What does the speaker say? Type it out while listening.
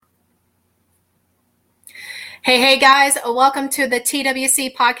Hey guys, welcome to the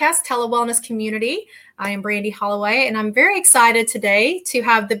TWC podcast, Telewellness Community. I am Brandy Holloway, and I'm very excited today to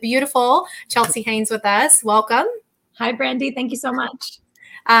have the beautiful Chelsea Haynes with us. Welcome. Hi, Brandy. Thank you so much.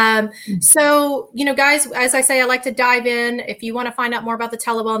 Guys, as I say, I like to dive in. If you want to find out more about the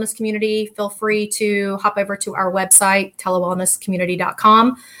telewellness community, feel free to hop over to our website,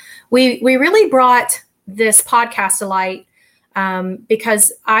 telewellnesscommunity.com. We really brought this podcast to light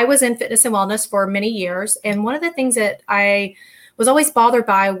because I was in fitness and wellness for many years. And one of the things that I was always bothered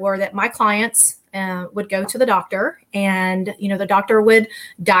by were that my clients would go to the doctor and, the doctor would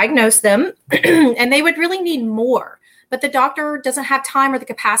diagnose them and they would really need more. But the doctor doesn't have time or the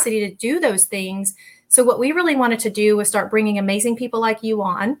capacity to do those things. So what we really wanted to do was start bringing amazing people like you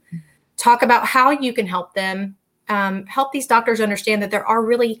on, talk about how you can help them, help these doctors understand that there are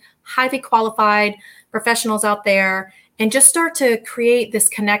really highly qualified professionals out there, and just start to create this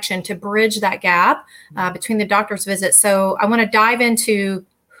connection to bridge that gap between the doctor's visits. So I want to dive into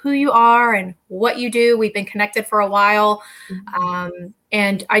who you are and what you do. We've been connected for a while.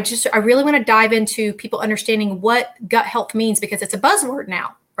 And I really want to dive into people understanding what gut health means, because it's a buzzword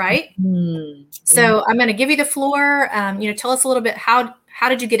now, right? So I'm going to give you the floor. Tell us a little bit, how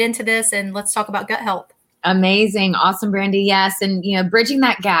did you get into this? And let's talk about gut health. Amazing. Awesome, Brandy. Yes. And, bridging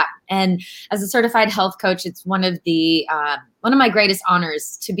that gap. And as a certified health coach, it's one of my greatest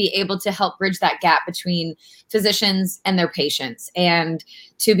honors to be able to help bridge that gap between physicians and their patients, and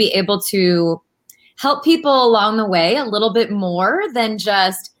to be able to help people along the way a little bit more than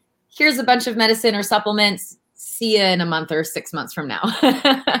just, here's a bunch of medicine or supplements, see you in a month or 6 months from now.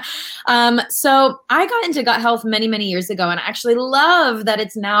 So I got into gut health many, many years ago, and I actually love that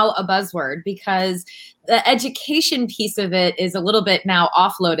it's now a buzzword, because the education piece of it is a little bit now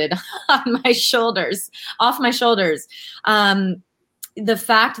offloaded off my shoulders. The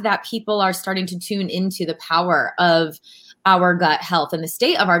fact that people are starting to tune into the power of our gut health and the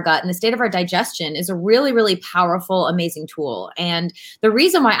state of our gut and the state of our digestion is a really, really powerful, amazing tool. And the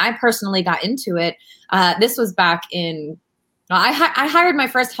reason why I personally got into it, this was back in, I hired my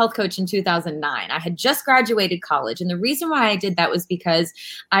first health coach in 2009. I had just graduated college. And the reason why I did that was because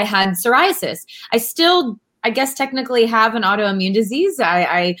I had psoriasis. I still, I guess, technically have an autoimmune disease.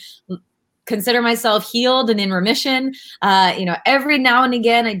 I consider myself healed and in remission. Every now and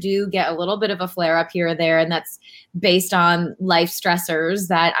again, I do get a little bit of a flare up here or there, and that's based on life stressors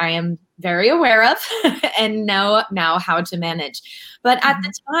that I am very aware of and know now how to manage. But at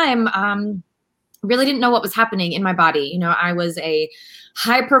the time, really didn't know what was happening in my body. I was a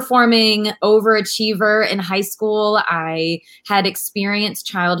high-performing overachiever in high school. I had experienced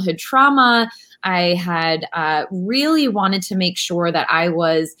childhood trauma. I had really wanted to make sure that I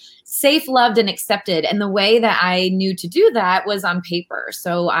was safe, loved, and accepted. And the way that I knew to do that was on paper.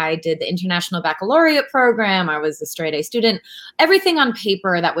 So I did the International Baccalaureate program. I was a straight A student. Everything on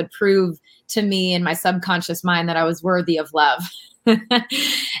paper that would prove to me in my subconscious mind that I was worthy of love.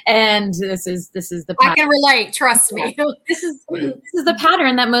 And this is the pattern. I can relate, trust me. This is the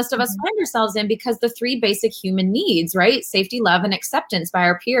pattern that most of us find ourselves in, because the three basic human needs, right? Safety, love, and acceptance by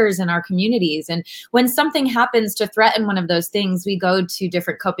our peers and our communities. And when something happens to threaten one of those things, we go to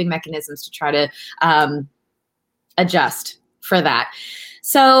different coping mechanisms to try to adjust for that.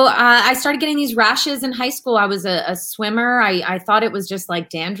 So I started getting these rashes in high school. I was a swimmer. I thought it was just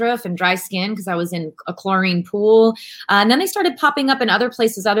like dandruff and dry skin because I was in a chlorine pool. And then they started popping up in other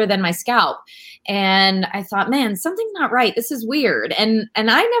places other than my scalp. And I thought, man, something's not right. This is weird. And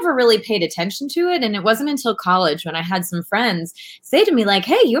I never really paid attention to it. And it wasn't until college when I had some friends say to me, like,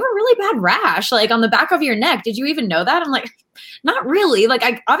 hey, you have a really bad rash, like on the back of your neck. Did you even know that? I'm like, not really. Like,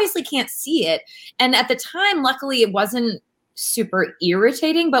 I obviously can't see it. And at the time, luckily, it wasn't super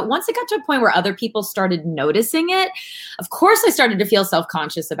irritating. But once it got to a point where other people started noticing it, of course, I started to feel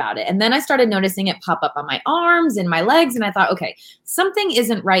self-conscious about it. And then I started noticing it pop up on my arms and my legs. And I thought, okay, something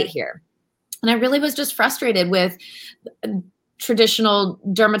isn't right here. And I really was just frustrated with traditional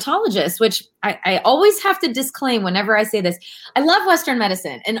dermatologists, which I always have to disclaim whenever I say this. I love Western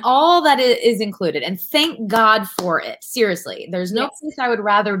medicine and all that is included, and thank God for it. Seriously, there's no place I would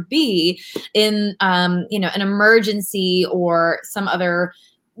rather be in, an emergency or some other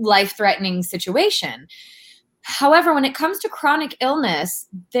life-threatening situation. However, when it comes to chronic illness,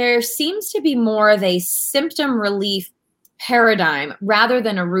 there seems to be more of a symptom relief paradigm rather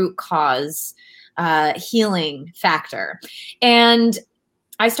than a root cause healing factor. And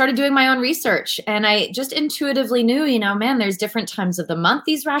I started doing my own research, and I just intuitively knew, man, there's different times of the month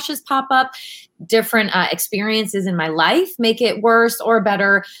these rashes pop up, different experiences in my life make it worse or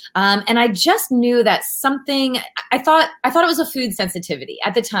better. And I just knew that something, I thought it was a food sensitivity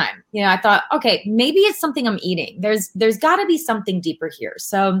at the time. I thought, okay, maybe it's something I'm eating. There's gotta be something deeper here.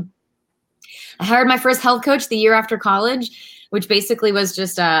 So I hired my first health coach the year after college, which basically was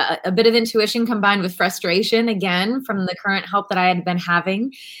just a bit of intuition combined with frustration, again, from the current help that I had been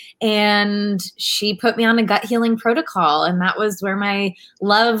having. And she put me on a gut healing protocol. And that was where my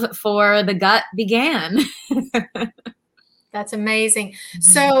love for the gut began. That's amazing.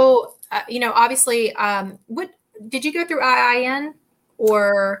 So, obviously, what did you go through IIN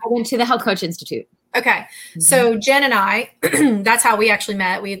or? I went to the Health Coach Institute. Okay. So Jen and I, that's how we actually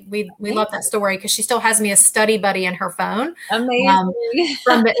met. We love that story because she still has me a study buddy in her phone. Amazing.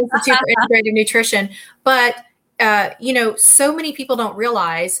 From the Institute for Integrative Nutrition. But, so many people don't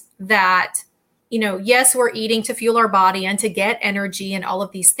realize that, yes, we're eating to fuel our body and to get energy and all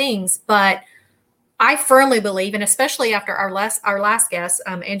of these things. But I firmly believe, and especially after our last guest,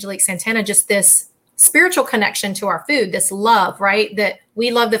 Angelique Santana, just this spiritual connection to our food, this love, right? That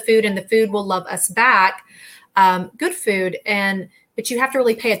we love the food and the food will love us back. Good food. But you have to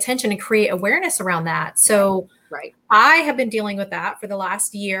really pay attention and create awareness around that. So right. I have been dealing with that for the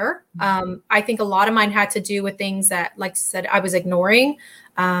last year. I think a lot of mine had to do with things that, like I said, I was ignoring.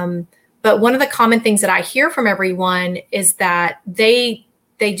 But one of the common things that I hear from everyone is that they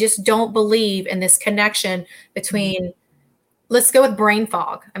just don't believe in this connection between, let's go with brain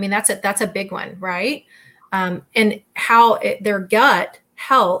fog. I mean, that's a big one, right? And how their gut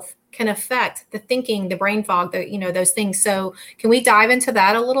health can affect the thinking, the brain fog, those things. So can we dive into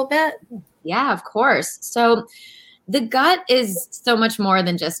that a little bit? Yeah, of course. So the gut is so much more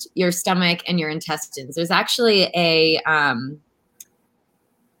than just your stomach and your intestines. There's actually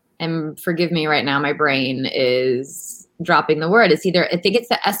and forgive me right now, my brain is dropping the word. It's I think it's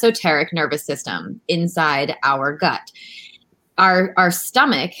the esoteric nervous system inside our gut. Our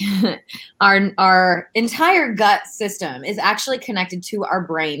stomach, our entire gut system is actually connected to our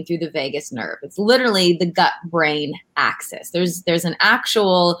brain through the vagus nerve. It's literally the gut-brain axis. There's an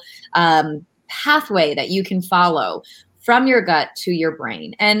actual pathway that you can follow from your gut to your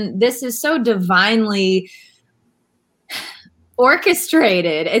brain. And this is so divinely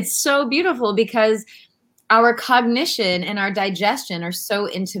orchestrated. It's so beautiful because our cognition and our digestion are so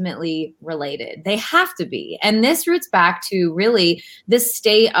intimately related. They have to be. And this roots back to really the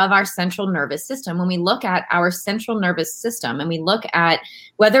state of our central nervous system. When we look at our central nervous system and we look at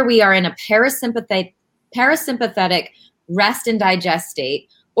whether we are in a parasympathetic rest and digest state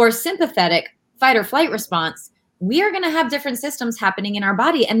or sympathetic fight or flight response, we are going to have different systems happening in our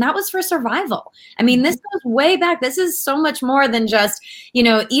body. And that was for survival. I mean, this goes way back. This is so much more than just,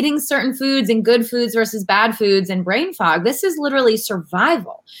 eating certain foods and good foods versus bad foods and brain fog. This is literally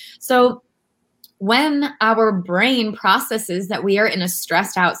survival. So when our brain processes that we are in a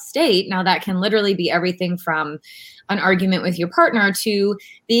stressed out state, now that can literally be everything from an argument with your partner to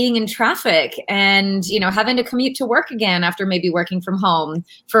being in traffic and, having to commute to work again after maybe working from home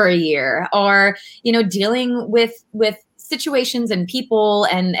for a year, or, dealing with situations and people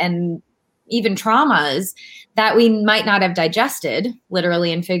and even traumas that we might not have digested,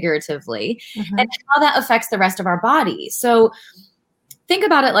 literally and figuratively, and how that affects the rest of our body. So think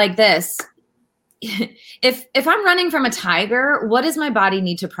about it like this. If I'm running from a tiger, what does my body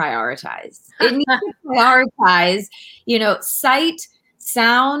need to prioritize? It needs to prioritize, sight,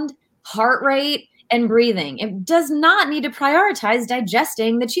 sound, heart rate, and breathing. It does not need to prioritize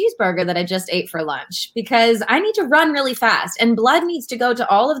digesting the cheeseburger that I just ate for lunch, because I need to run really fast and blood needs to go to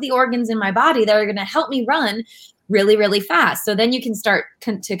all of the organs in my body that are going to help me run really, really fast. So then you can start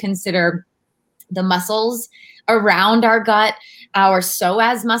to consider the muscles around our gut, our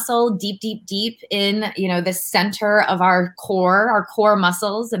psoas muscle, deep in, the center of our core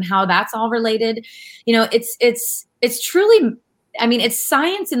muscles, and how that's all related. It's truly, it's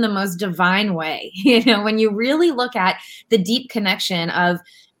science in the most divine way. When you really look at the deep connection of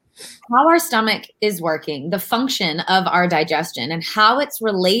how our stomach is working, the function of our digestion, and how it's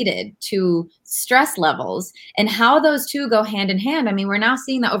related to stress levels, and how those two go hand in hand. We're now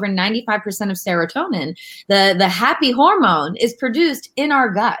seeing that over 95% of serotonin, the happy hormone, is produced in our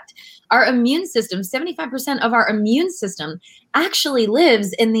gut. Our immune system, 75% of our immune system actually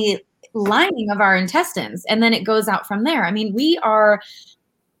lives in the lining of our intestines, and then it goes out from there. We are...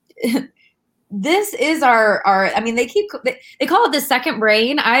 This is our they call it the second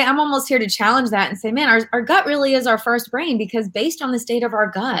brain. I'm almost here to challenge that and say, man, our gut really is our first brain, because based on the state of our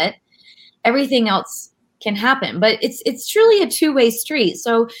gut, everything else can happen. But it's truly a two-way street.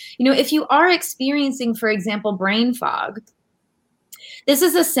 So, if you are experiencing, for example, brain fog, this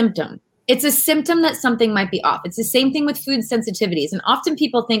is a symptom. It's a symptom that something might be off. It's the same thing with food sensitivities. And often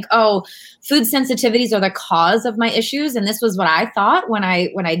people think, oh, food sensitivities are the cause of my issues. And this was what I thought when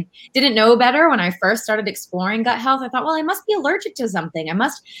I didn't know better. When I first started exploring gut health, I thought, well, I must be allergic to something. I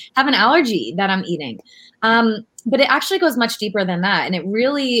must have an allergy that I'm eating. But it actually goes much deeper than that. And it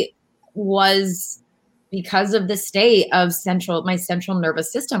really was because of the state of my central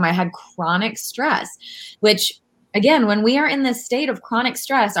nervous system. I had chronic stress, which, again, when we are in this state of chronic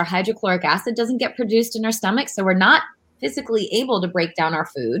stress, our hydrochloric acid doesn't get produced in our stomach. So we're not physically able to break down our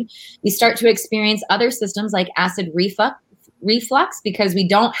food. We start to experience other systems like acid reflux because we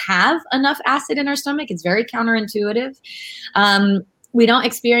don't have enough acid in our stomach. It's very counterintuitive. We don't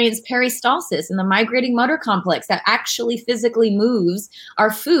experience peristalsis in the migrating motor complex that actually physically moves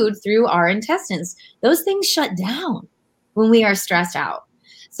our food through our intestines. Those things shut down when we are stressed out.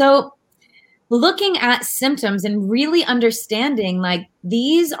 So looking at symptoms and really understanding like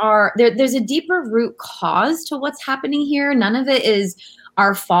there's a deeper root cause to what's happening here. None of it is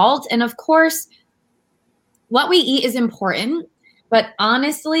our fault. And of course, what we eat is important. But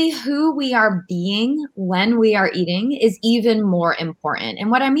honestly, who we are being when we are eating is even more important.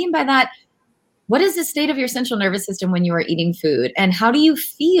 And what I mean by that, what is the state of your central nervous system when you are eating food? And how do you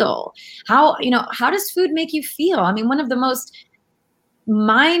feel? How does food make you feel? I mean, one of the most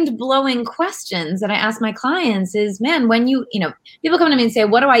mind-blowing questions that I ask my clients is, man, when people come to me and say,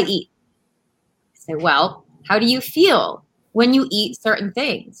 what do I eat? I say, well, how do you feel when you eat certain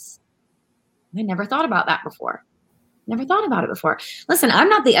things? I never thought about that before. Never thought about it before. Listen, I'm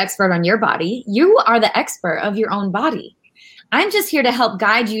not the expert on your body. You are the expert of your own body. I'm just here to help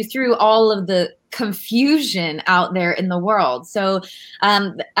guide you through all of the confusion out there in the world. So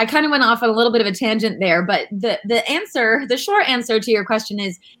I kind of went off on a little bit of a tangent there, but the short answer to your question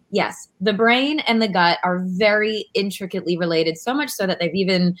is yes, the brain and the gut are very intricately related, so much so that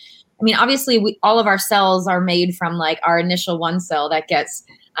obviously all of our cells are made from like our initial one cell that gets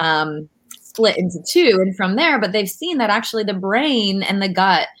split into two and from there, but they've seen that actually the brain and the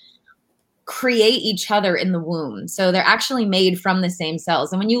gut create each other in the womb. So they're actually made from the same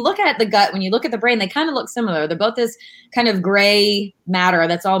cells. And when you look at the gut, when you look at the brain, they kind of look similar. They're both this kind of gray matter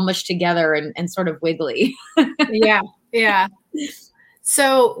that's all mushed together and sort of wiggly. Yeah.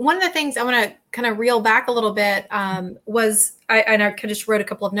 So one of the things I want to kind of reel back a little bit was, I just wrote a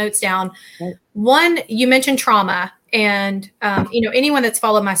couple of notes down. Right. One, you mentioned trauma. And, anyone that's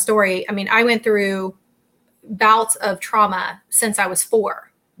followed my story, I mean, I went through bouts of trauma since I was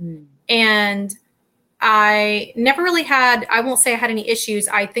 4. Mm. And I never really I won't say I had any issues.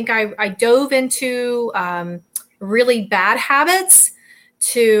 I think I dove into really bad habits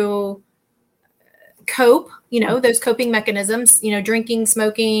to cope, those coping mechanisms, drinking,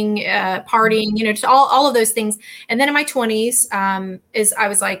 smoking, partying, just all of those things. And then in my 20s, I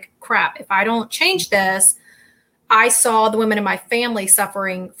was like, crap, if I don't change this, I saw the women in my family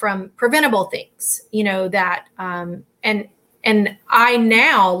suffering from preventable things, that, and I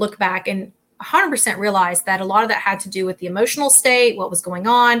now look back and 100% realize that a lot of that had to do with the emotional state, what was going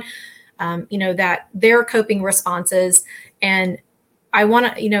on, that their coping responses. And I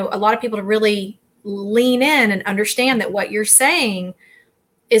want to, a lot of people to really lean in and understand that what you're saying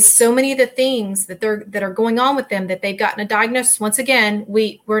is so many of the things that are going on with them, that they've gotten a diagnosis. Once again,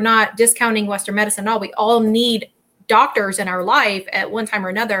 we're not discounting Western medicine at all. We all need doctors in our life at one time or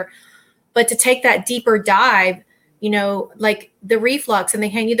another, but to take that deeper dive, like the reflux, and they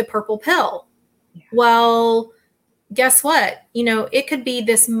hand you the purple pill. Yeah. Well, guess what? It could be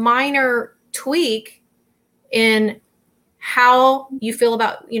this minor tweak in how you feel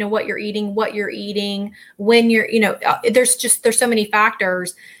about, what you're eating, when you're, there's so many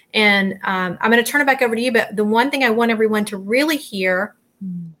factors. And I'm going to turn it back over to you. But the one thing I want everyone to really hear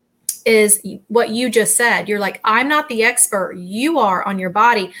is what you just said. You're like, I'm not the expert. You are on your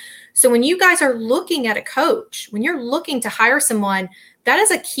body. So when you guys are looking at a coach, when you're looking to hire someone, that is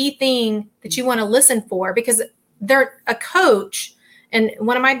a key thing that you want to listen for, because they're a coach. And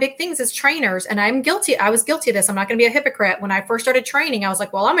one of my big things is trainers. And I was guilty of this. I'm not going to be a hypocrite. When I first started training, I was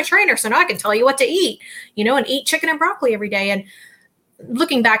like, well, I'm a trainer, so now I can tell you what to eat, and eat chicken and broccoli every day. And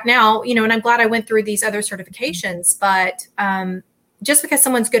looking back now, and I'm glad I went through these other certifications, but just because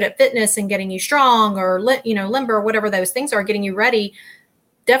someone's good at fitness and getting you strong or, limber, or whatever those things are, getting you ready,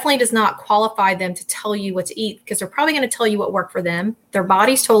 definitely does not qualify them to tell you what to eat, because they're probably going to tell you what worked for them. Their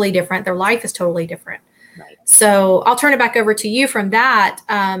body's totally different. Their life is totally different. Right. So I'll turn it back over to you from that.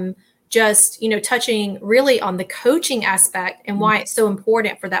 Just, touching really on the coaching aspect and why it's so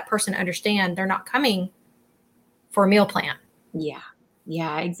important for that person to understand they're not coming for a meal plan. Yeah.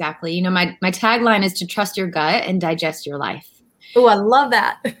 Yeah, exactly. You know, my tagline is to trust your gut and digest your life. Oh, I love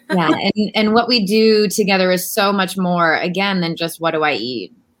that. Yeah. And what we do together is so much more, again, than just what do I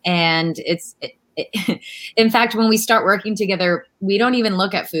eat? And in fact, when we start working together, we don't even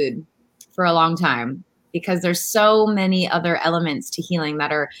look at food for a long time because there's so many other elements to healing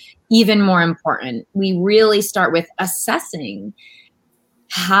that are even more important. We really start with assessing,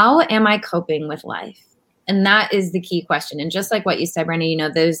 how am I coping with life? And that is the key question. And just like what you said, Brenda, you know,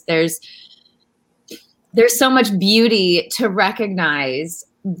 there's so much beauty to recognize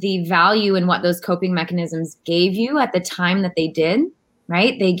the value in what those coping mechanisms gave you at the time that they did,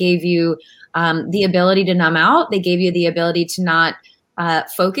 right? They gave you the ability to numb out. They gave you the ability to not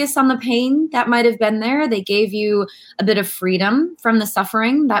focus on the pain that might have been there. They gave you a bit of freedom from the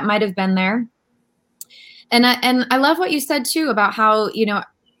suffering that might have been there. And I love what you said too about how, you know,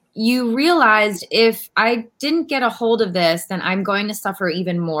 you realized if I didn't get a hold of this, then I'm going to suffer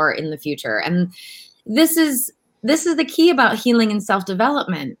even more in the future. And this is the key about healing and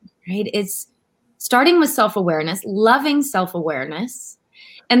self-development, right? It's starting with self-awareness, loving self-awareness,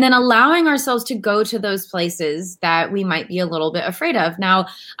 and then allowing ourselves to go to those places that we might be a little bit afraid of. Now,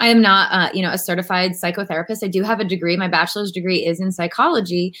 I am not, a certified psychotherapist. I do have a degree. My bachelor's degree is in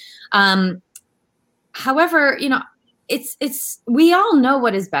psychology. However, you know, we all know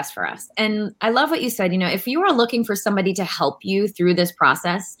what is best for us. And I love what you said. You know, if you are looking for somebody to help you through this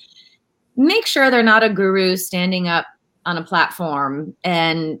process, make sure they're not a guru standing up on a platform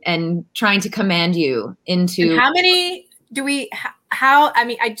and trying to command you into. And how many do we?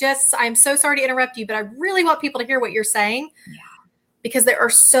 I'm so sorry to interrupt you, but I really want people to hear what you're saying, because there are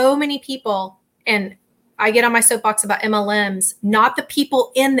so many people, and I get on my soapbox about MLMs, not the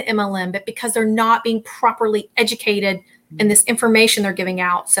people in the MLM, but because they're not being properly educated in this information they're giving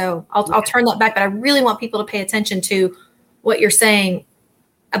out. So I'll turn that back, but I really want people to pay attention to what you're saying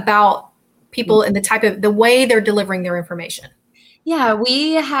about people and the way they're delivering their information. Yeah,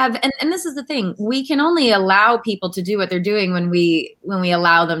 we have, and this is the thing, we can only allow people to do what they're doing when we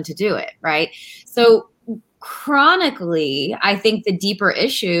allow them to do it, right? So chronically, I think the deeper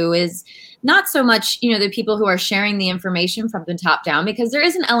issue is not so much, you know, the people who are sharing the information from the top down, because there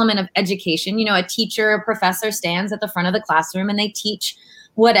is an element of education. You know, a teacher, a professor stands at the front of the classroom and they teach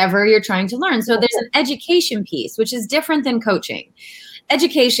whatever you're trying to learn. So there's an education piece, which is different than coaching.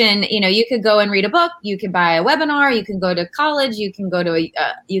 Education, you know, you could go and read a book, you could buy a webinar, you can go to college, you can go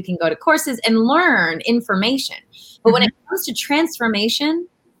to courses and learn information. But when it comes to transformation,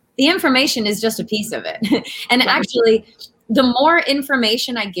 the information is just a piece of it. And actually, the more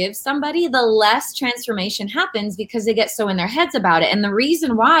information I give somebody, the less transformation happens because they get so in their heads about it. And the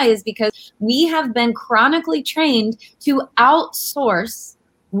reason why is because we have been chronically trained to outsource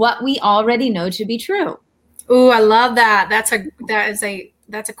what we already know to be true. Ooh, I love that. I'm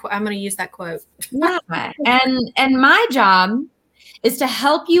going to use that quote. Yeah. And my job is to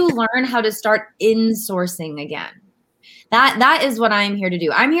help you learn how to start insourcing again. That is what I'm here to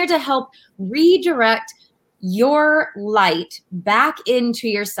do. I'm here to help redirect your light back into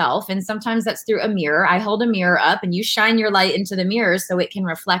yourself. And sometimes that's through a mirror. I hold a mirror up and you shine your light into the mirror so it can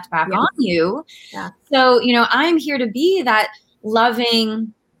reflect back on you. Yeah. So, you know, I'm here to be that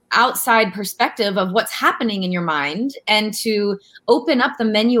loving outside perspective of what's happening in your mind and to open up the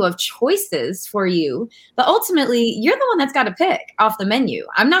menu of choices for you. But ultimately, you're the one that's got to pick off the menu.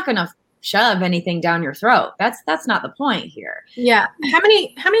 I'm not going to shove anything down your throat. That's not the point here. Yeah. How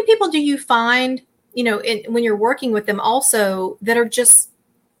many people do you find, you know, when you're working with them also that are just,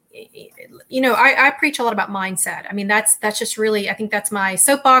 you know, I preach a lot about mindset. I mean, that's just really, I think that's my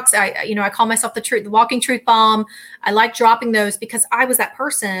soapbox. I call myself the walking truth bomb. I like dropping those because I was that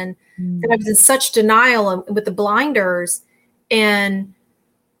person that I was in such denial with the blinders. And,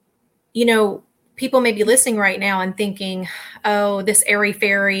 you know, people may be listening right now and thinking, oh, this airy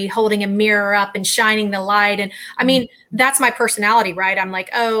fairy holding a mirror up and shining the light. And I mean, that's my personality, right? I'm like,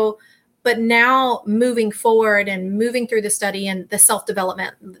 oh, but now moving forward and moving through the study and the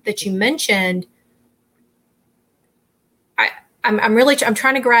self-development that you mentioned, I'm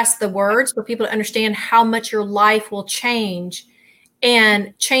trying to grasp the words for people to understand how much your life will change.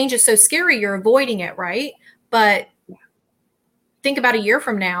 And change is so scary, you're avoiding it, right? But think about a year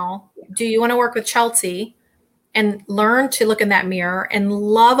from now. Do you want to work with Chelsea and learn to look in that mirror and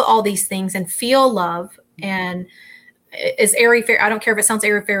love all these things and feel love and is airy fairy? I don't care if it sounds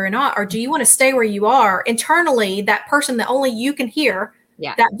airy fairy or not. Or do you want to stay where you are internally? That person that only you can hear,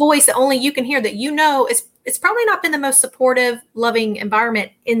 that voice that only you can hear, that you know it's probably not been the most supportive, loving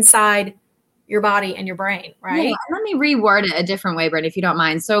environment inside your body and your brain, right? Yeah, let me reword it a different way, Brenda, if you don't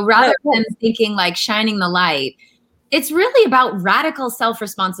mind. So rather than thinking like shining the light, It's really about radical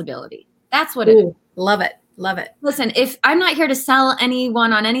self-responsibility. That's what it is. Love it. Love it. Listen, if I'm not here to sell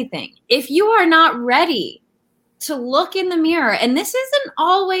anyone on anything, if you are not ready to look in the mirror, and this isn't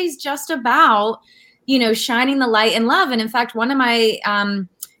always just about, shining the light and love. And in fact, one of my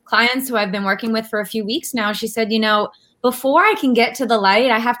clients who I've been working with for a few weeks now, she said, before I can get to the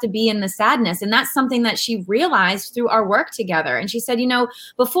light, I have to be in the sadness. And that's something that she realized through our work together. And she said,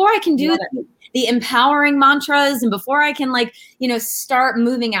 before I can do the empowering mantras and before I can start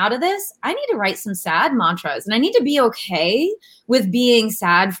moving out of this, I need to write some sad mantras and I need to be okay with being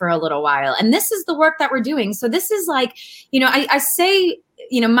sad for a little while. And this is the work that we're doing. So this is I say,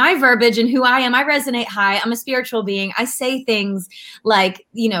 my verbiage and who I am, I resonate high. I'm a spiritual being. I say things like,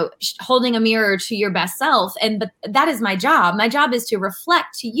 holding a mirror to your best self. But that is my job. My job is to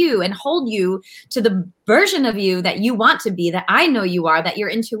reflect to you and hold you to the version of you that you want to be, that I know you are, that your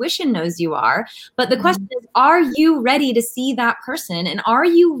intuition knows you are. But the question is, are you ready to see that person? And are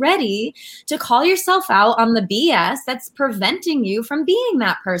you ready to call yourself out on the BS that's preventing you from being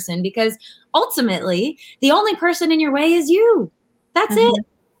that person? Because ultimately, the only person in your way is you. That's it.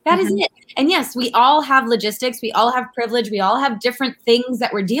 That is it. And yes, we all have logistics. We all have privilege. We all have different things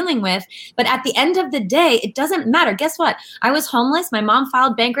that we're dealing with. But at the end of the day, it doesn't matter. Guess what? I was homeless. My mom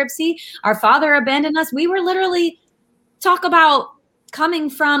filed bankruptcy. Our father abandoned us. We were literally talk about coming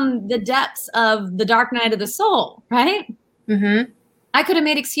from the depths of the dark night of the soul, right? I could have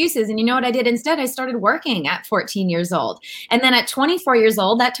made excuses. And you know what I did instead? I started working at 14 years old. And then at 24 years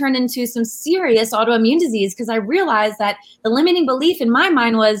old, that turned into some serious autoimmune disease because I realized that the limiting belief in my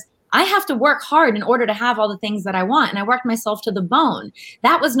mind was I have to work hard in order to have all the things that I want. And I worked myself to the bone.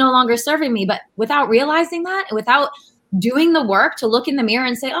 That was no longer serving me. But without realizing that, without doing the work to look in the mirror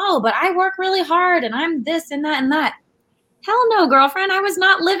and say, oh, but I work really hard and I'm this and that and that. Hell no, girlfriend. I was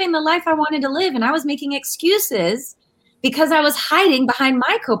not living the life I wanted to live. And I was making excuses because I was hiding behind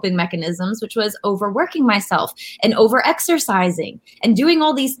my coping mechanisms, which was overworking myself and over-exercising and doing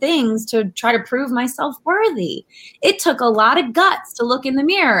all these things to try to prove myself worthy. It took a lot of guts to look in the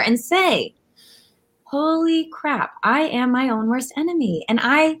mirror and say, holy crap, I am my own worst enemy and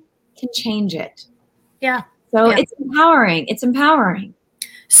I can change it. Yeah. So it's empowering. It's empowering.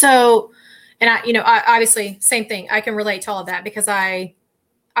 So, and I obviously same thing. I can relate to all of that because I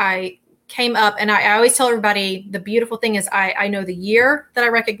came up and I always tell everybody the beautiful thing is I know the year that I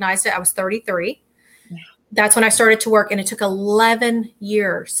recognized it. I was 33. Yeah. That's when I started to work and it took 11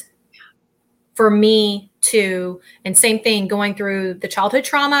 years for me to, and same thing, going through the childhood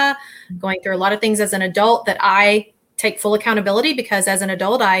trauma, going through a lot of things as an adult that I take full accountability because as an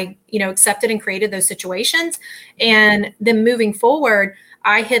adult, I, accepted and created those situations. And then moving forward,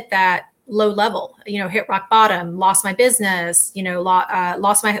 I hit that low level, hit rock bottom, lost my business, we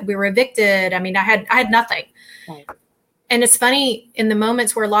were evicted. I mean, I had nothing. Right. And it's funny in the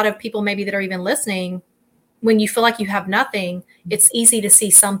moments where a lot of people maybe that are even listening, when you feel like you have nothing, it's easy to see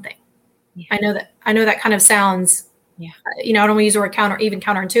something. Yeah. I know that kind of sounds, I don't want to use the word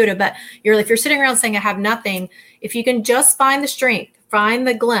counterintuitive, but if you're sitting around saying I have nothing, if you can just find the strength, find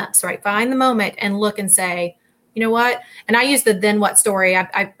the glimpse, right? Find the moment and look and say, you know what? And I use the then what story.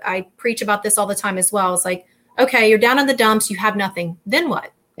 I preach about this all the time as well. It's like, okay, you're down in the dumps. You have nothing. Then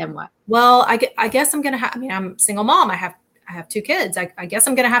what? Then what? Well, I guess I'm going to have, I'm a single mom. I have 2 kids. I guess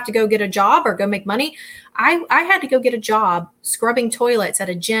I'm going to have to go get a job or go make money. I had to go get a job scrubbing toilets at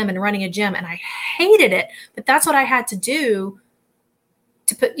a gym and running a gym. And I hated it, but that's what I had to do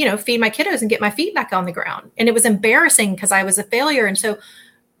to put, feed my kiddos and get my feet back on the ground. And it was embarrassing because I was a failure. And so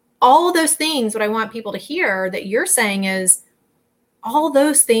all of those things, what I want people to hear that you're saying is all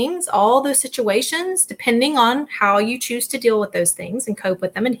those things, all those situations, depending on how you choose to deal with those things and cope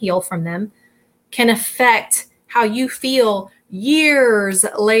with them and heal from them, can affect how you feel years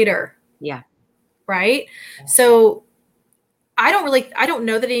later. Yeah. Right. Yeah. So I don't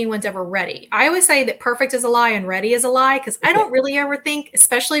know that anyone's ever ready. I always say that perfect is a lie and ready is a lie because I don't really ever think,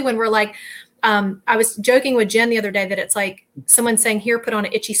 especially when we're like, I was joking with Jen the other day that it's like someone saying, here, put on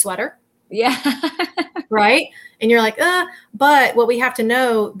an itchy sweater. Yeah. Right. And you're like, but what we have to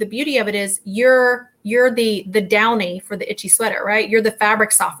know, the beauty of it is you're the downy for the itchy sweater, right? You're the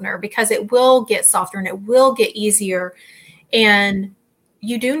fabric softener because it will get softer and it will get easier. And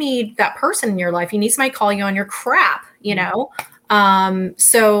you do need that person in your life. You need somebody calling you on your crap,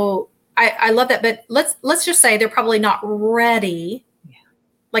 So I love that. But let's just say they're probably not ready.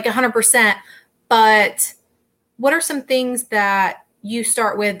 Like 100%, but what are some things that you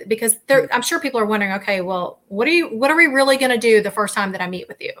start with? Because I'm sure people are wondering, okay, well, what are we really going to do the first time that I meet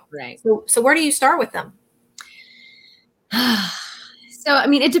with you? Right. So where do you start with them? So, I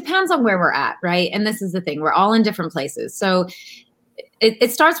mean, it depends on where we're at, right? And this is the thing, we're all in different places. So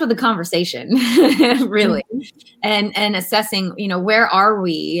it starts with a conversation, really, and assessing, where are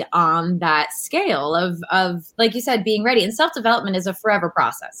we on that scale of, like you said, being ready. And self-development is a forever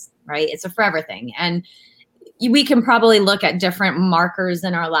process, right? It's a forever thing. And we can probably look at different markers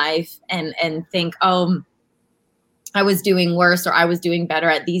in our life and think, oh, I was doing worse or I was doing better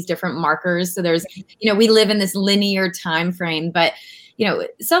at these different markers. So there's, we live in this linear time frame, but,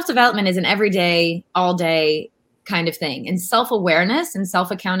 self-development is an everyday, all day kind of thing. And self-awareness and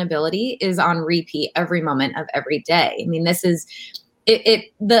self-accountability is on repeat every moment of every day. I mean, this is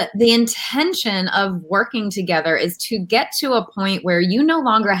the intention of working together is to get to a point where you no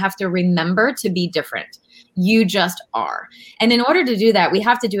longer have to remember to be different. You just are. And in order to do that, we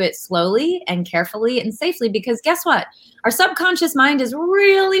have to do it slowly and carefully and safely, because guess what? Our subconscious mind is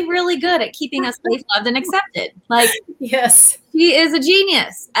really, really good at keeping us safe, loved, and accepted. Like, yes, he is a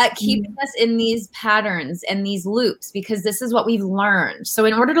genius at keeping us in these patterns and these loops, because this is what we've learned. So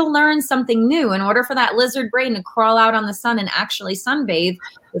in order to learn something new, in order for that lizard brain to crawl out on the sun and actually sunbathe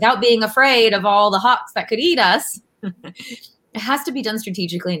without being afraid of all the hawks that could eat us, it has to be done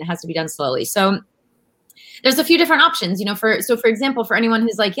strategically and it has to be done slowly. So there's a few different options, for example, for anyone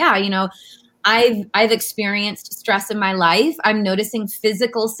who's like, yeah, I've experienced stress in my life. I'm noticing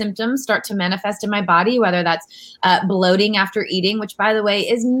physical symptoms start to manifest in my body, whether that's bloating after eating, which, by the way,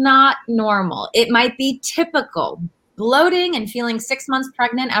 is not normal. It might be typical. Bloating and feeling 6 months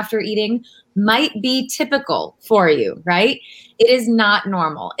pregnant after eating might be typical for you, right? It is not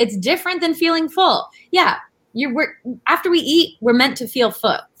normal. It's different than feeling full. Yeah. After we eat, we're meant to feel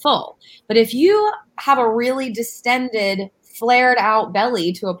full. But if you have a really distended, flared out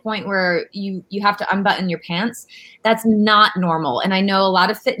belly to a point where you have to unbutton your pants, that's not normal. And I know a lot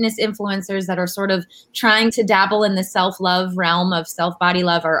of fitness influencers that are sort of trying to dabble in the self-love realm of self-body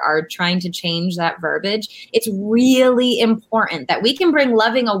love are trying to change that verbiage. It's really important that we can bring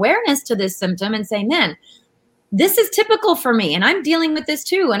loving awareness to this symptom and say, man, this is typical for me and I'm dealing with this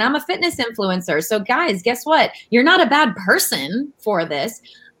too. And I'm a fitness influencer. So guys, guess what? You're not a bad person for this,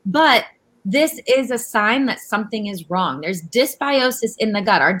 but this is a sign that something is wrong. There's dysbiosis in the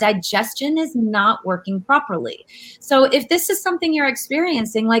gut. Our digestion is not working properly. So if this is something you're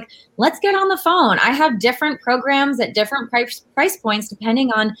experiencing, like, let's get on the phone. I have different programs at different price points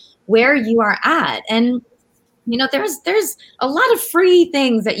depending on where you are at. And there's a lot of free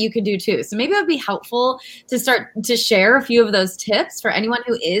things that you could do too. So maybe it would be helpful to start to share a few of those tips for anyone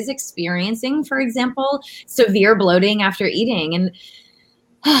who is experiencing, for example, severe bloating after eating. And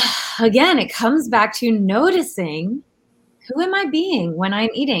again, it comes back to noticing, who am I being when I'm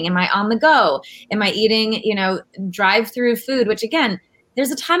eating? Am I on the go? Am I eating, drive-through food, which again,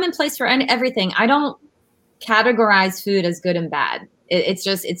 there's a time and place for everything. I don't categorize food as good and bad.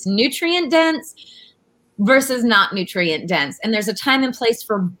 It's nutrient dense versus not nutrient dense. And there's a time and place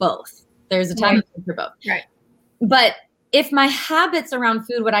for both. There's a time and place for both. Right. But if my habits around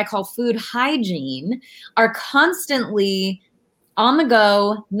food, what I call food hygiene, are constantly on the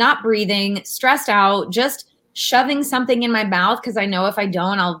go, not breathing, stressed out, just shoving something in my mouth because I know if I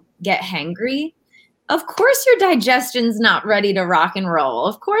don't, I'll get hangry, of course your digestion's not ready to rock and roll.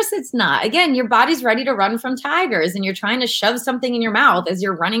 Of course it's not. Again, your body's ready to run from tigers and you're trying to shove something in your mouth as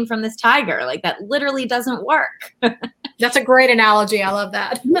you're running from this tiger. Like, that literally doesn't work. That's a great analogy. I love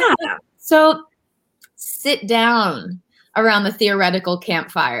that. Yeah. So sit down around the theoretical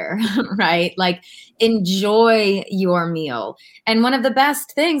campfire, right? Like, enjoy your meal. And one of the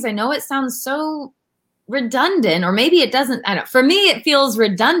best things, I know it sounds so redundant, or maybe it doesn't, I don't know. For me, it feels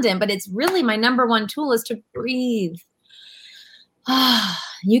redundant, but it's really my number one tool is to breathe.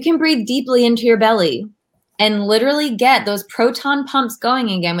 You can breathe deeply into your belly and literally get those proton pumps going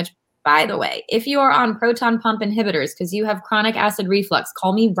again, which, by the way, if you are on proton pump inhibitors because you have chronic acid reflux,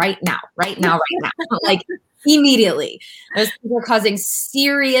 call me right now. Like, immediately. Those people are causing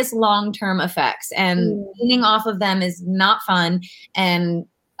serious long-term effects, and weaning off of them is not fun. And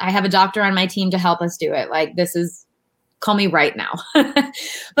I have a doctor on my team to help us do it. Like, call me right now.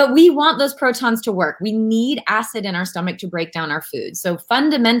 But we want those protons to work. We need acid in our stomach to break down our food. So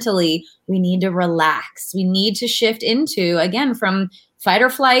fundamentally, we need to relax. We need to shift into, again, from fight or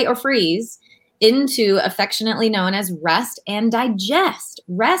flight or freeze into affectionately known as rest and digest.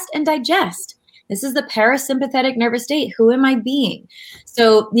 Rest and digest. This is the parasympathetic nervous state. Who am I being?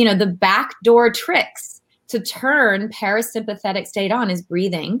 So, the backdoor tricks to turn parasympathetic state on is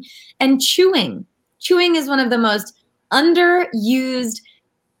breathing and chewing. Chewing is one of the most underused,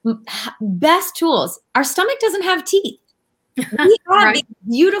 best tools. Our stomach doesn't have teeth. We have these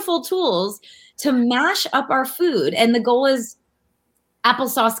beautiful tools to mash up our food. And the goal is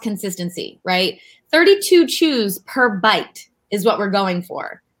applesauce consistency, right? 32 chews per bite is what we're going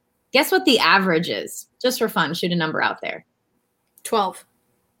for. Guess what the average is? Just for fun, shoot a number out there. 12.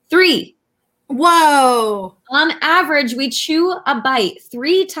 3. Whoa. On average, we chew a bite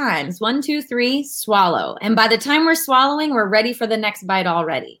 3 times. 1, 2, 3, swallow. And by the time we're swallowing, we're ready for the next bite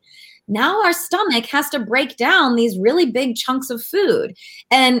already. Now our stomach has to break down these really big chunks of food.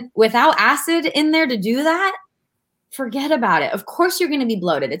 And without acid in there to do that, forget about it. Of course, you're going to be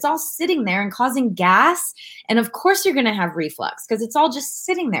bloated. It's all sitting there and causing gas. And of course, you're going to have reflux because it's all just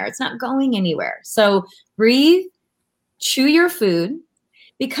sitting there. It's not going anywhere. So breathe, chew your food,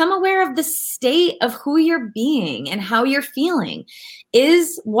 become aware of the state of who you're being and how you're feeling.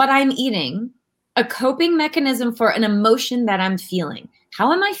 Is what I'm eating a coping mechanism for an emotion that I'm feeling?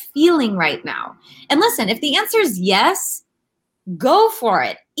 How am I feeling right now? And listen, if the answer is yes, go for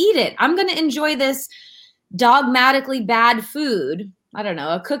it. Eat it. I'm going to enjoy this dogmatically bad food. I don't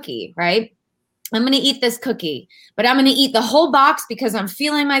know, a cookie, right? I'm going to eat this cookie, but I'm going to eat the whole box because I'm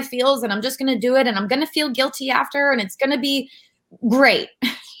feeling my feels and I'm just going to do it and I'm going to feel guilty after and it's going to be great.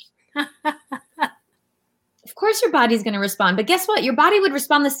 Of course your body's going to respond, but guess what? Your body would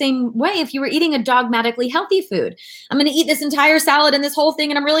respond the same way if you were eating a dogmatically healthy food. I'm going to eat this entire salad and this whole thing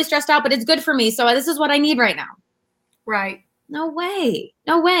and I'm really stressed out, but it's good for me. So this is what I need right now. Right. No way.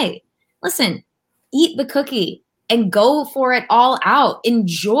 No way. Listen, eat the cookie and go for it all out.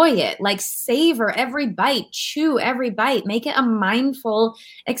 Enjoy it. Like savor every bite, chew every bite, make it a mindful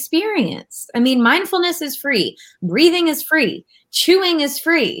experience. I mean, mindfulness is free. Breathing is free. Chewing is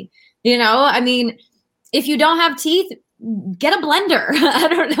free. You know, I mean, if you don't have teeth, get a blender. I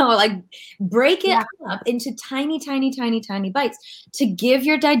don't know, like break it up into tiny, tiny, tiny, tiny bites to give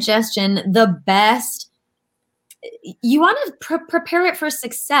your digestion the best. You want to prepare it for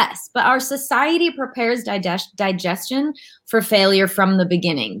success, but our society prepares digestion for failure from the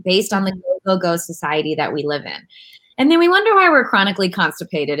beginning based on the go society that we live in. And then we wonder why we're chronically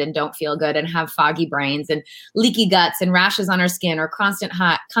constipated and don't feel good and have foggy brains and leaky guts and rashes on our skin or constant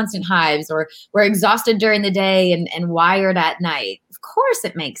hives, or we're exhausted during the day and wired at night. Of course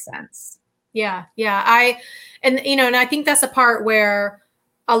it makes sense. Yeah. Yeah. And I think that's the part where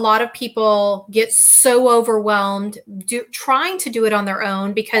a lot of people get so overwhelmed trying to do it on their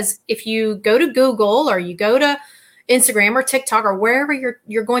own, because if you go to Google or you go to Instagram or TikTok or wherever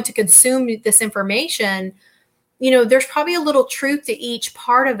you're going to consume this information, there's probably a little truth to each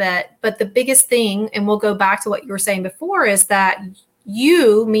part of it. But the biggest thing, and we'll go back to what you were saying before, is that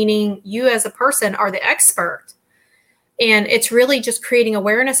you, meaning you as a person, are the expert. And it's really just creating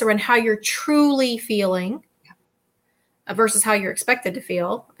awareness around how you're truly feeling versus how you're expected to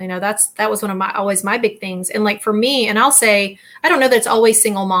feel. That was one of always my big things. And like for me, and I'll say, I don't know that it's always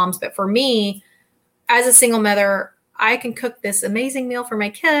single moms, but for me as a single mother, I can cook this amazing meal for my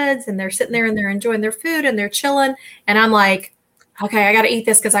kids and they're sitting there and they're enjoying their food and they're chilling. And I'm like, okay, I got to eat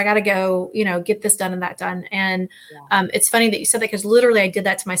this because I got to go, get this done and that done. And it's funny that you said that, because literally I did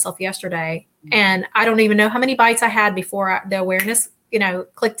that to myself yesterday. And I don't even know how many bites I had before the awareness,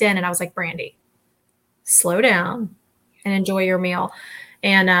 clicked in, and I was like, Brandy, slow down and enjoy your meal.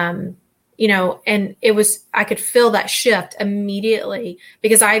 And, and it was, I could feel that shift immediately,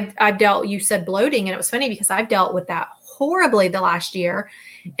 because I've dealt, you said bloating, and it was funny because I've dealt with that horribly the last year.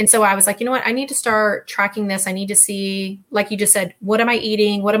 And so I was like, you know what, I need to start tracking this. I need to see, like you just said, what am I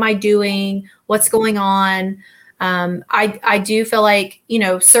eating? What am I doing? What's going on? I do feel like,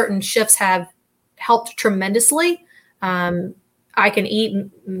 certain shifts have helped tremendously. I can eat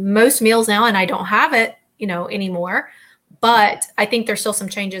most meals now and I don't have it, anymore. But I think there's still some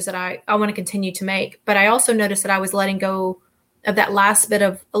changes that I want to continue to make. But I also noticed that I was letting go of that last bit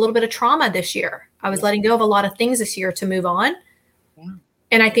of a little bit of trauma this year. I was letting go of a lot of things this year to move on. Yeah.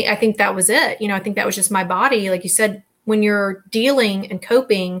 And I think that was it. I think that was just my body. Like you said, when you're dealing and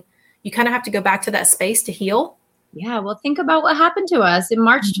coping, you kind of have to go back to that space to heal. Yeah. Well, think about what happened to us in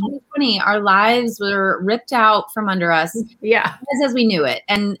March 2020. Our lives were ripped out from under us. Yeah. As we knew it.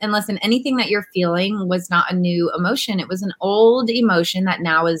 And listen, anything that you're feeling was not a new emotion. It was an old emotion that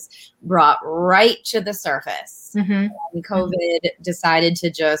now is brought right to the surface. And COVID decided to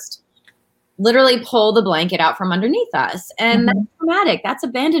just literally pull the blanket out from underneath us. And that's traumatic. That's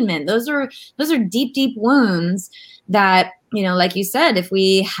abandonment. Those are deep, deep wounds that, like you said, if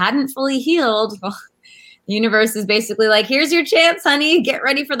we hadn't fully healed, well, the universe is basically like, here's your chance, honey. Get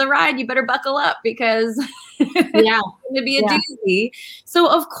ready for the ride. You better buckle up, because it's going to be a doozy. So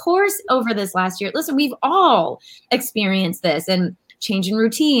of course, over this last year, listen, we've all experienced this, and change in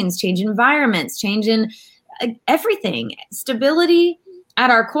routines, change in environments, change in everything. Stability at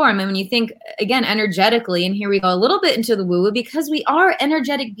our core, I mean, when you think again energetically, and here we go a little bit into the woo-woo, because we are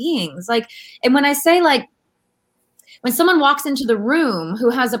energetic beings. Like, and when I say, like, when someone walks into the room who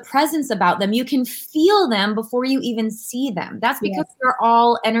has a presence about them, you can feel them before you even see them. That's because we're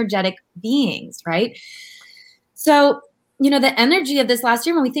all energetic beings, right? So, you know, the energy of this last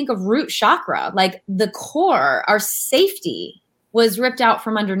year, when we think of root chakra, like the core, our safety was ripped out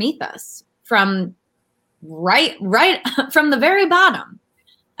from underneath us, from right from the very bottom.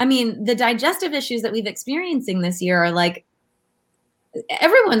 I mean, the digestive issues that we've experiencing this year are like,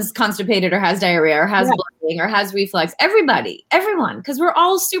 everyone's constipated or has diarrhea or has bloating or has reflux. Everyone, because we're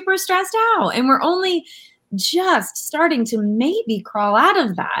all super stressed out, and we're only just starting to maybe crawl out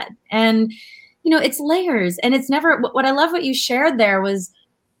of that. And, you know, it's layers, and it's never, what I love what you shared there was,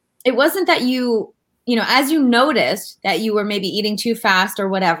 it wasn't that you know, as you noticed that you were maybe eating too fast or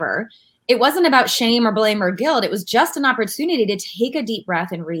whatever, it wasn't about shame or blame or guilt. It was just an opportunity to take a deep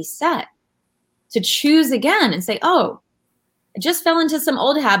breath and reset, to choose again and say, oh, I just fell into some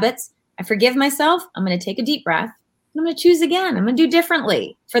old habits. I forgive myself. I'm going to take a deep breath. I'm going to choose again. I'm going to do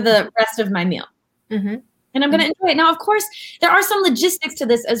differently for the rest of my meal. Mm-hmm. And I'm going to enjoy it. Now, of course, there are some logistics to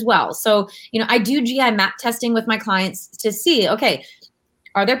this as well. So, you know, I do GI map testing with my clients to see, okay,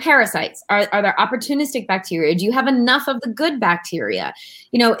 are there parasites? Are there opportunistic bacteria? Do you have enough of the good bacteria?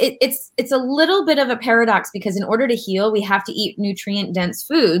 You know, it's a little bit of a paradox, because in order to heal, we have to eat nutrient-dense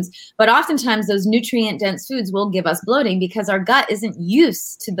foods. But oftentimes those nutrient-dense foods will give us bloating because our gut isn't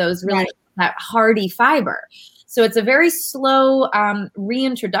used to those really that hardy fiber. So it's a very slow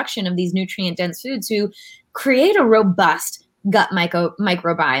reintroduction of these nutrient-dense foods to create a robust gut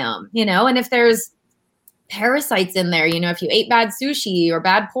microbiome, you know. And if there's parasites in there, you know, if you ate bad sushi or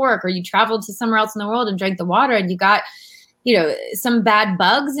bad pork, or you traveled to somewhere else in the world and drank the water and you got, you know, some bad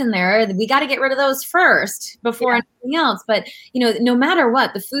bugs in there, we got to get rid of those first before anything else. But, you know, no matter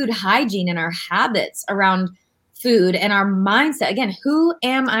what, the food hygiene and our habits around food and our mindset, again, who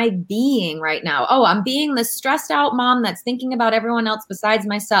am I being right now? Oh, I'm being the stressed out mom that's thinking about everyone else besides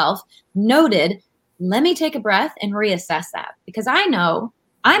myself. Noted. Let me take a breath and reassess that, because I know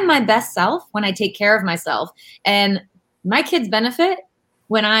I'm my best self when I take care of myself, and my kids benefit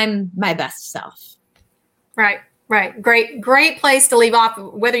when I'm my best self. Right. Great place to leave off,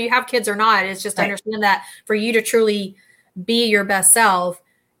 whether you have kids or not. It's just to understand that for you to truly be your best self,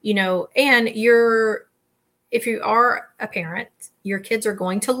 you know, and if you are a parent, your kids are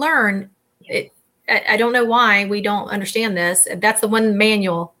going to learn it. I don't know why we don't understand this. That's the one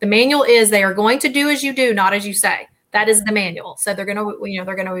manual. The manual is they are going to do as you do, not as you say. That is the manual. So they're going to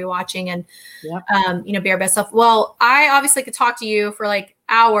be watching and, be our best self. Well, I obviously could talk to you for like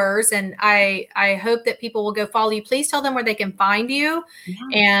hours, and I hope that people will go follow you. Please tell them where they can find you. Yeah.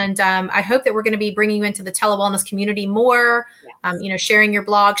 And I hope that we're going to be bringing you into the telewellness community more, sharing your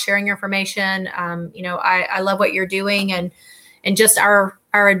blog, sharing your information. I love what you're doing, and just our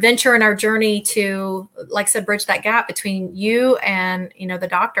adventure and our journey to, like I said, bridge that gap between you and, the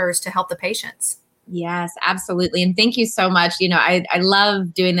doctors to help the patients. Yes, absolutely. And thank you so much. You know, I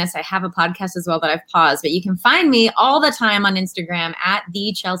love doing this. I have a podcast as well that I've paused, but you can find me all the time on Instagram at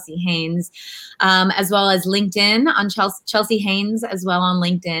the Chelsea Haynes, as well as LinkedIn on Chelsea Haynes as well on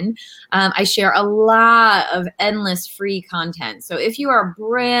LinkedIn. I share a lot of endless free content. So if you are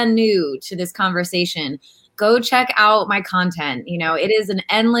brand new to this conversation, go check out my content. You know, it is an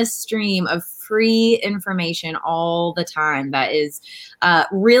endless stream of free information all the time that is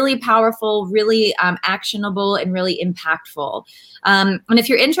really powerful, really actionable, and really impactful. And if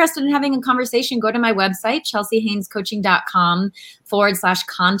you're interested in having a conversation, go to my website,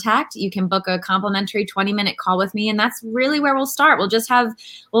 chelseahaynescoaching.com/contact. You can book a complimentary 20-minute call with me, and that's really where we'll start. We'll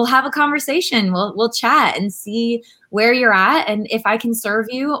have a conversation. We'll chat and see where you're at, and if I can serve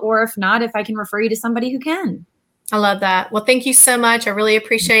you, or if not, if I can refer you to somebody who can. I love that. Well, thank you so much. I really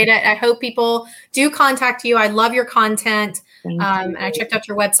appreciate it. I hope people do contact you. I love your content. And I checked out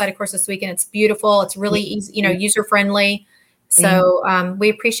your website, of course, this week, and it's beautiful. It's really easy, user friendly. So we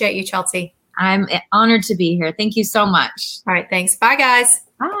appreciate you, Chelsea. I'm honored to be here. Thank you so much. All right. Thanks. Bye, guys.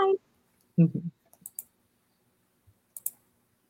 Bye.